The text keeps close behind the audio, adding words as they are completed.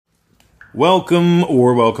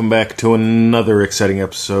Welcome back to another exciting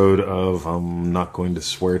episode of I'm Not Going to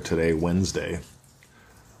Swear Today, Wednesday,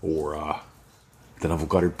 or the Neville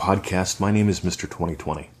Goddard Podcast. My name is Mr.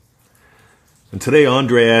 2020. And today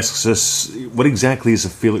Andre asks us, what exactly is a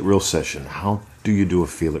Feel It Real session? How do you do a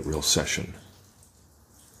Feel It Real session?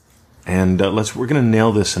 And we're going to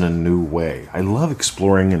nail this in a new way. I love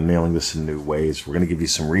exploring and nailing this in new ways. We're going to give you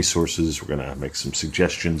some resources. We're going to make some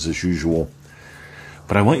suggestions as usual.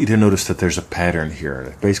 But I want you to notice that there's a pattern here.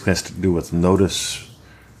 It basically has to do with notice,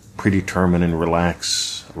 predetermine, and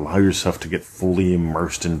relax. Allow yourself to get fully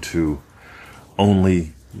immersed into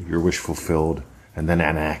only your wish fulfilled and then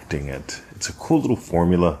enacting it. It's a cool little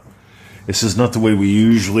formula. This is not the way we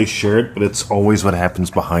usually share it, but it's always what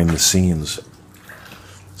happens behind the scenes.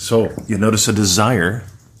 So, you notice a desire.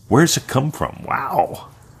 Where does it come from? Wow.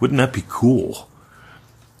 Wouldn't that be cool?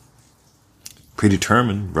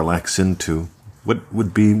 Predetermine, relax into. What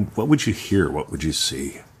would you hear? What would you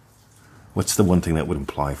see? What's the one thing that would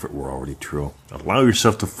imply if it were already true? Allow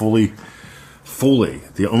yourself to fully,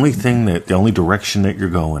 the only direction that you're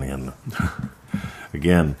going in,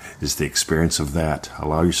 again, is the experience of that.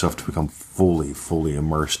 Allow yourself to become fully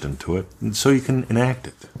immersed into it, and so you can enact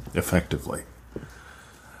it effectively.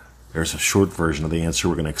 There's a short version of the answer.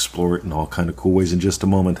 We're going to explore it in all kind of cool ways in just a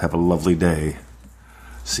moment. Have a lovely day.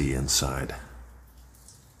 See you inside.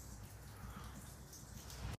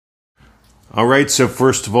 All right, so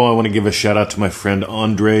first of all, I want to give a shout out to my friend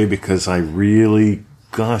Andre because I really,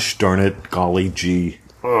 gosh darn it, golly gee,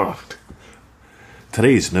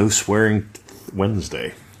 today's No Swearing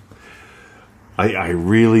Wednesday. I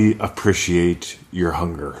really appreciate your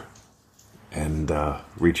hunger and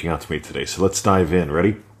reaching out to me today. So let's dive in.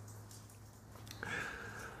 Ready?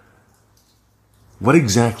 What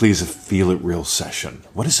exactly is a Feel It Real session?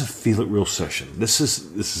 What is a Feel It Real session? This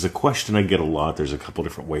is a question I get a lot. There's a couple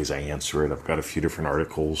different ways I answer it. I've got a few different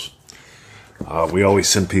articles. We always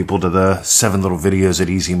send people to the 7 little videos at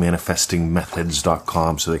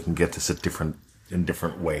easymanifestingmethods.com so they can get this in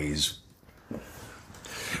different ways.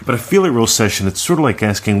 But a Feel It Real session, it's sort of like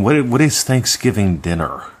asking, what is Thanksgiving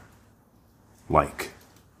dinner like?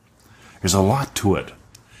 There's a lot to it,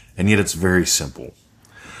 and yet it's very simple.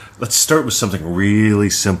 Let's start with something really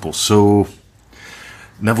simple. So,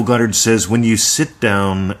 Neville Goddard says, when you sit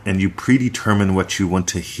down and you predetermine what you want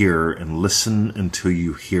to hear and listen until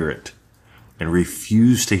you hear it, and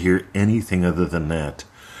refuse to hear anything other than that,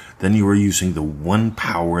 then you are using the one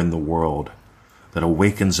power in the world that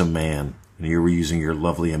awakens a man, and you are using your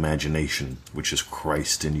lovely imagination, which is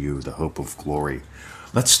Christ in you, the hope of glory.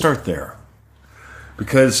 Let's start there.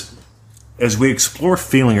 Because as we explore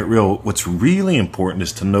feeling it real, what's really important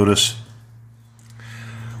is to notice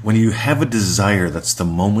when you have a desire, that's the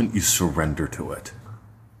moment you surrender to it.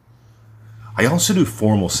 I also do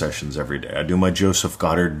formal sessions every day. I do my Joseph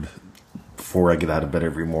Goddard before I get out of bed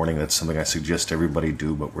every morning. That's something I suggest everybody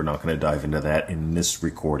do, but we're not going to dive into that in this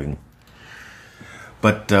recording.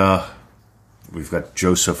 But we've got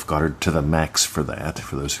Joseph Goddard to the max for that,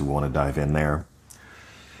 for those who want to dive in there.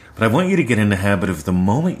 But I want you to get in the habit of the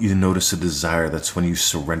moment you notice a desire, that's when you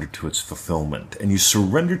surrender to its fulfillment. And you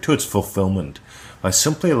surrender to its fulfillment by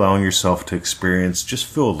simply allowing yourself to just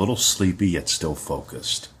feel a little sleepy yet still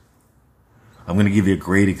focused. I'm going to give you a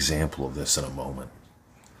great example of this in a moment.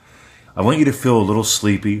 I want you to feel a little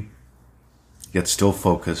sleepy yet still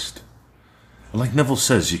focused. And like Neville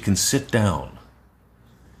says, you can sit down.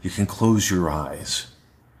 You can close your eyes.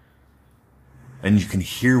 And you can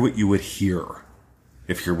hear what you would hear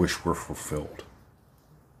if your wish were fulfilled.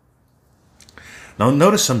 Now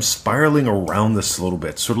notice I'm spiraling around this a little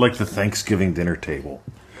bit, sort of like the Thanksgiving dinner table,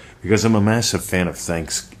 because I'm a massive fan of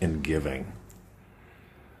thanks and giving.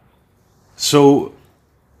 So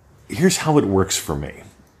here's how it works for me.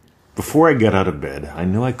 Before I get out of bed, I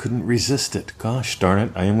knew I couldn't resist it. Gosh darn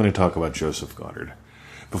it, I am going to talk about Joseph Goddard.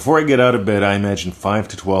 Before I get out of bed, I imagine 5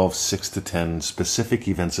 to 12, 6 to 10 specific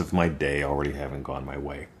events of my day already having gone my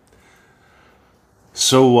way.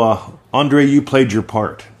 So, Andre, you played your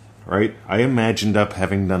part, right? I imagined up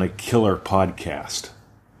having done a killer podcast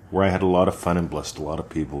where I had a lot of fun and blessed a lot of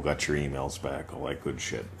people, got your emails back, all that good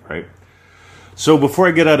shit, right? So before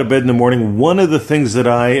I get out of bed in the morning, one of the things that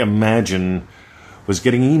I imagine was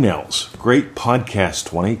getting emails. Great podcast,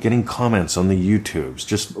 20, getting comments on the YouTubes.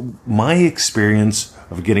 Just my experience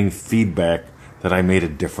of getting feedback that I made a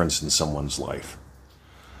difference in someone's life.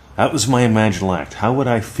 That was my imaginal act. How would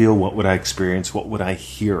I feel? What would I experience? What would I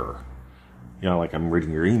hear? You know, like I'm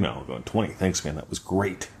reading your email going, 20, thanks, man, that was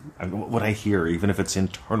great. What would I hear, even if it's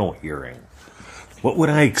internal hearing? What would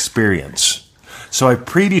I experience? So I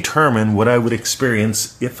predetermined what I would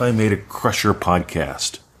experience if I made a Crusher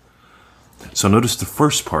podcast. So notice the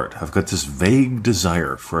first part. I've got this vague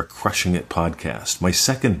desire for a Crushing It podcast. My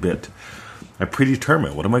second bit, I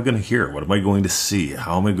predetermine. What am I going to hear? What am I going to see? What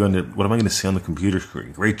am I going to see on the computer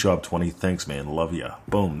screen? Great job, 20. Thanks, man. Love ya.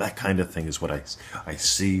 Boom. That kind of thing is what I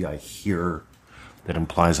see, I hear. That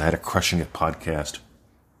implies I had a Crushing It podcast.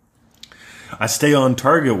 I stay on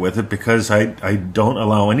target with it because I don't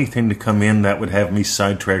allow anything to come in that would have me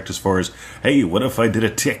sidetracked as far as, hey, what if I did a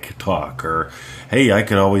TikTok? Or, hey, I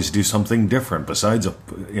could always do something different besides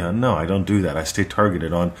no, I don't do that. I stay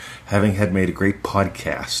targeted on having had made a great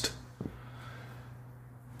podcast.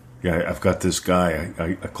 Yeah, I've got this guy,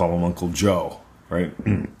 I call him Uncle Joe, right?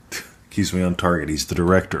 Keeps me on target. He's the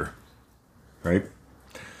director, right?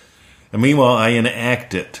 And meanwhile, I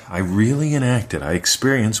enact it. I really enact it. I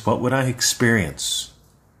experience. What would I experience?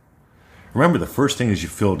 Remember, the first thing is you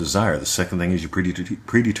feel a desire. The second thing is you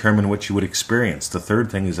predetermine what you would experience. The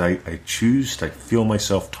third thing is I choose, I feel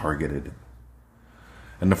myself targeted.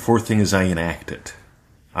 And the fourth thing is I enact it.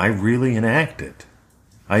 I really enact it.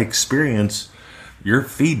 I experience your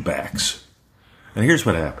feedbacks. And here's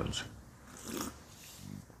what happens.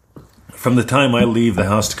 From the time I leave the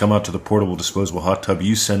house to come out to the portable disposable hot tub,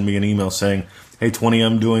 you send me an email saying, hey, 20,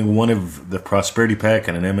 I'm doing one of the Prosperity Pack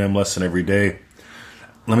and an MM lesson every day.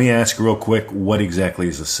 Let me ask real quick, what exactly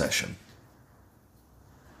is a session?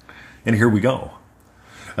 And here we go.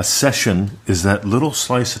 A session is that little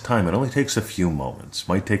slice of time. It only takes a few moments,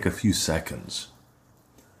 might take a few seconds,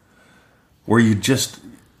 where you just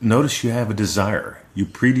notice you have a desire. You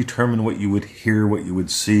predetermine what you would hear, what you would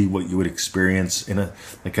see, what you would experience in a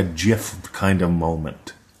GIF kind of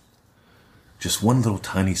moment. Just one little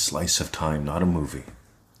tiny slice of time, not a movie.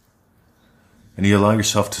 And you allow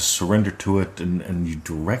yourself to surrender to it, and you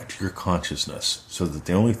direct your consciousness so that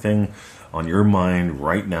the only thing on your mind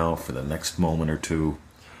right now for the next moment or two,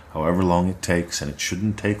 however long it takes, and it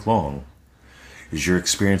shouldn't take long, is your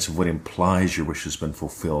experience of what implies your wish has been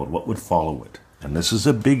fulfilled, what would follow it. And this is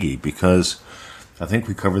a biggie because I think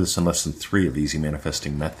we cover this in lesson 3 of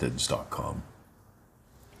EasyManifestingMethods.com.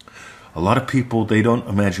 A lot of people, they don't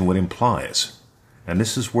imagine what implies. And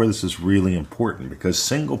this is where this is really important, because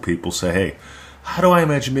single people say, hey, how do I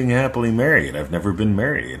imagine being happily married? I've never been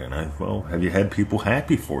married. And have you had people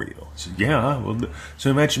happy for you? So, yeah, so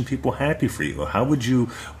imagine people happy for you.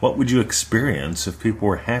 What would you experience if people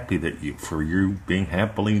were happy for you being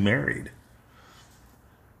happily married?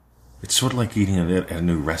 It's sort of like eating at a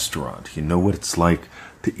new restaurant. You know what it's like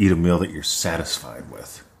to eat a meal that you're satisfied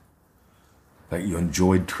with, that you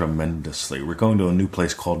enjoyed tremendously. We're going to a new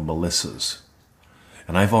place called Melissa's.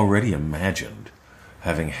 And I've already imagined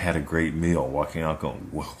having had a great meal, walking out going,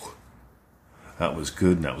 whoa, that was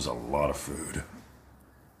good and that was a lot of food.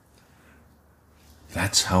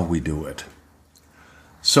 That's how we do it.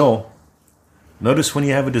 So, notice when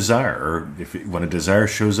you have a desire, or when a desire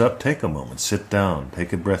shows up, take a moment, sit down,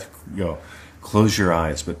 take a breath, close your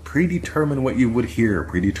eyes, but predetermine what you would hear,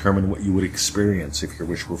 predetermine what you would experience if your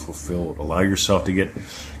wish were fulfilled. Allow yourself to get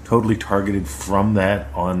totally targeted from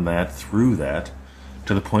that, on that, through that,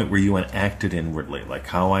 to the point where you enact it inwardly, like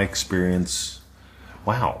how I experience,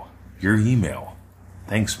 wow, your email.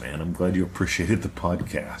 Thanks, man. I'm glad you appreciated the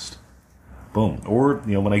podcast. Boom. Or,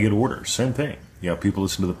 when I get orders, same thing. People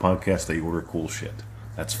listen to the podcast, they order cool shit.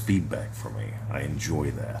 That's feedback for me. I enjoy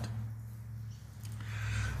that.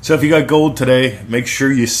 So if you got gold today, make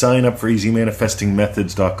sure you sign up for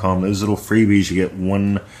EasyManifestingMethods.com. Those little freebies, you get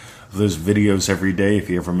one of those videos every day. If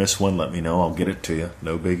you ever miss one, let me know. I'll get it to you.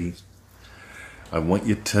 No biggie. I want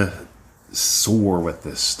you to soar with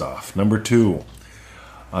this stuff. Number 2,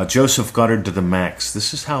 Joseph Goddard to the max.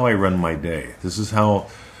 This is how I run my day. This is how...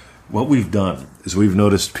 What we've done is we've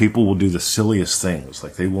noticed people will do the silliest things.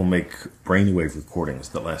 Like they will make brainwave recordings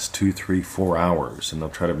that last 2, 3, 4 hours, and they'll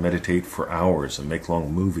try to meditate for hours and make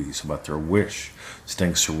long movies about their wish,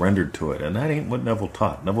 staying surrendered to it. And that ain't what Neville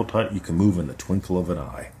taught. Neville taught you can move in the twinkle of an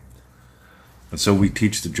eye. And so we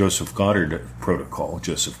teach the Joseph Goddard protocol,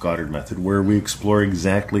 Joseph Goddard method, where we explore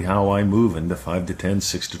exactly how I move into 5 to 10,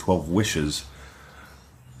 6 to 12 wishes.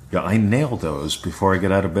 Yeah, I nail those before I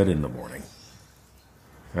get out of bed in the morning.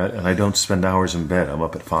 Right? And I don't spend hours in bed. I'm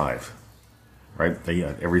up at 5. Right?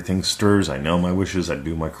 Everything stirs. I know my wishes. I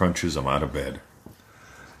do my crunches. I'm out of bed.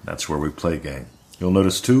 That's where we play, gang. You'll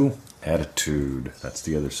notice, too, attitude. That's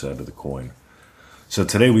the other side of the coin. So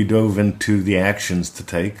today we dove into the actions to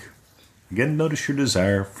take. Again, notice your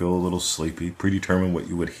desire. Feel a little sleepy. Predetermine what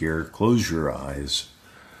you would hear. Close your eyes.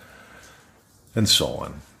 And so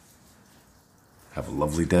on. Have a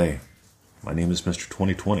lovely day. My name is Mr.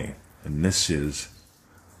 2020. And this is...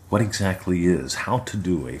 what exactly is how to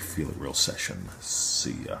do a Feel It Real session.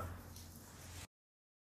 See ya.